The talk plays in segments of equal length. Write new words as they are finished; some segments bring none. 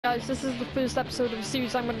Guys, this is the first episode of a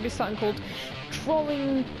series I'm going to be starting called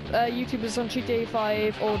Trolling YouTubers on GTA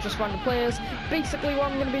 5 or just random players. Basically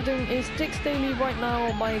what I'm going to be doing is DixDaily right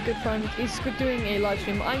now, my good friend, is doing a live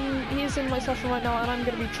stream. He's in my session right now and I'm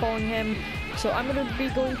going to be trolling him. So I'm going to be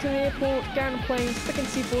going to the airport, getting a plane, sticking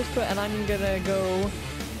C4s to it, and I'm going to go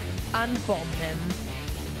and bomb him.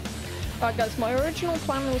 Alright guys, my original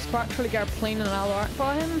plan was to actually get a plane and an LRAC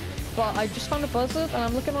for him. But I just found a buzzard and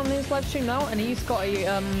I'm looking on his live stream now and he's got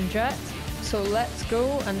a jet. So let's go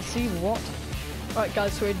and see what. Alright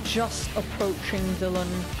guys, so we're just approaching Dylan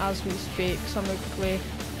as we speak. So I'm going to quickly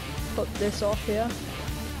put this off here.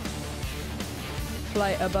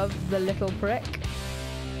 Fly above the little brick.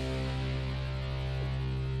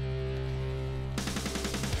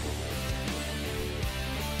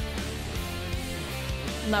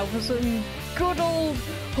 Now for some good old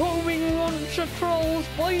homing launcher trolls,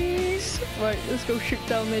 boys! Right, let's go shoot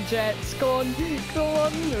down the jets. Go on,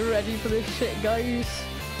 we're ready for this shit, guys.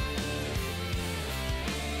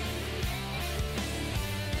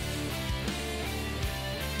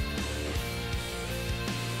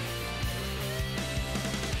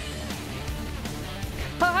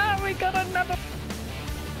 Haha, we got another!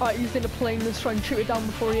 Alright, he's in a plane, let's try and shoot it down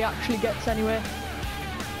before he actually gets anywhere.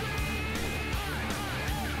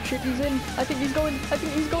 Shit, he's in. I think he's going.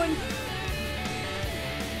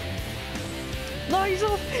 No, he's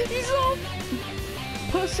off! He's off!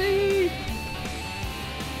 Pussy!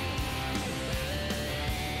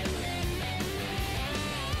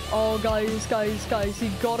 Oh, guys, he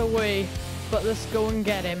got away. But let's go and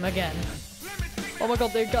get him again. Oh my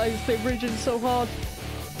god, they're bridging so hard.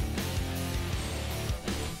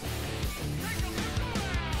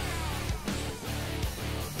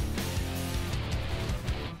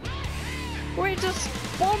 We just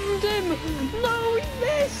bombed him! No, we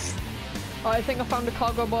missed! I think I found a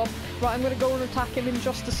cargo bomb. Right, I'm gonna go and attack him in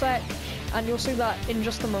just a sec, and you'll see that in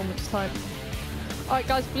just a moment's time. Alright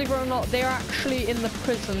guys, believe it or not, they're actually in the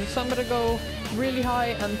prison, so I'm gonna go really high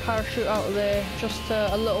and parachute out of there, just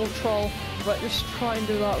a little troll. Right, let's try and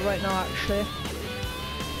do that right now actually.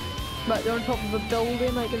 Right, they're on top of a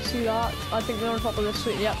building, I can see that. I think they're on top of this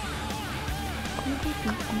suite, yep.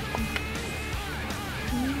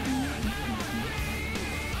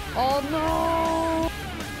 Oh no!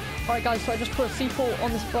 Alright guys, so I just put a C4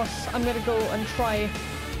 on this bus. I'm gonna go and try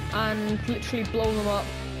and literally blow them up.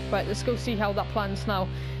 Right, let's go see how that plans now.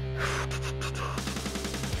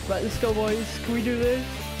 Right, let's go boys. Can we do this?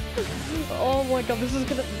 Oh my god, this is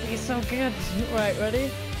gonna be so good. Right,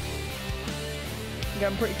 ready?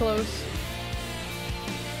 Getting pretty close.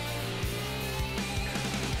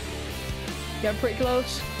 Getting pretty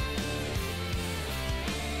close.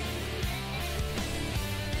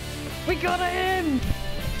 We got him!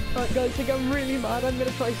 Alright guys, I think I'm really mad. I'm gonna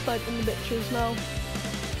try sniping the bitches now.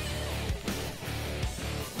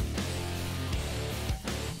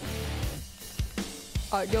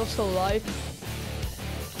 Alright, you're still alive.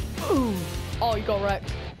 Ooh! Oh, you got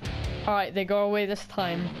wrecked. Alright, they go away this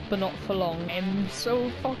time, but not for long. I'm so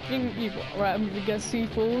fucking evil. Right, I'm gonna get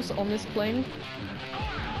C4s on this plane.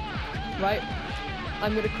 Right.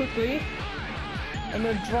 I'm gonna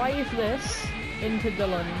drive this into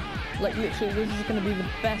Dylan. Like literally, this is gonna be the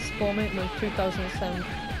best bombing of 2007.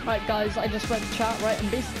 Right guys, I just read the chat, right, and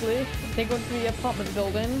basically, they go into the apartment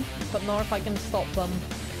building, but not if I can stop them.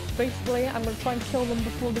 Basically, I'm gonna try and kill them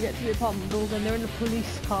before they get to the apartment building. They're in a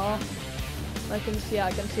police car. I can see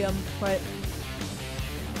them, right.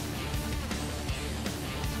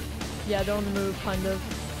 Yeah, they're on the move, kind of.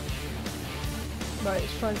 Right,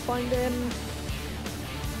 let's try and find him.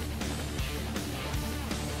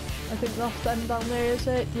 I think that's them down there, is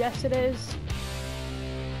it? Yes, it is.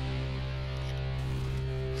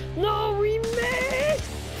 No, we missed!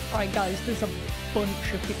 Alright guys, there's a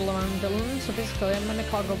bunch of people around Dylan. So basically, I'm in a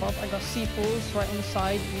cargo bus. I got C4s right on the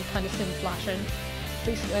side. You kind of see them flashing.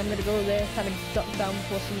 Basically, I'm gonna go there, kind of duck down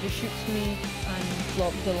before somebody shoots me and blow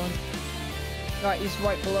up Dylan. Right, he's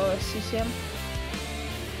right below us. You see him?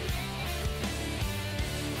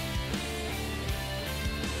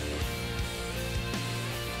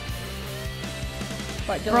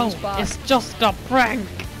 Right, Dylan's Bro, back. it's just a prank!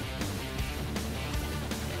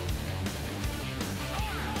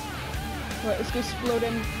 Right, let's go explode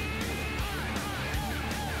him.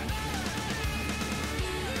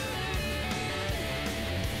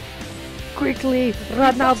 Quickly,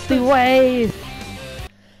 run out the way!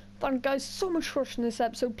 Thank you guys so much for watching this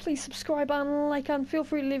episode. Please subscribe and like, and feel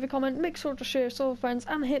free to leave a comment. Make sure to share with all friends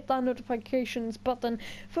and hit that notifications button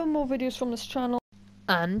for more videos from this channel.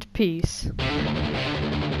 And peace.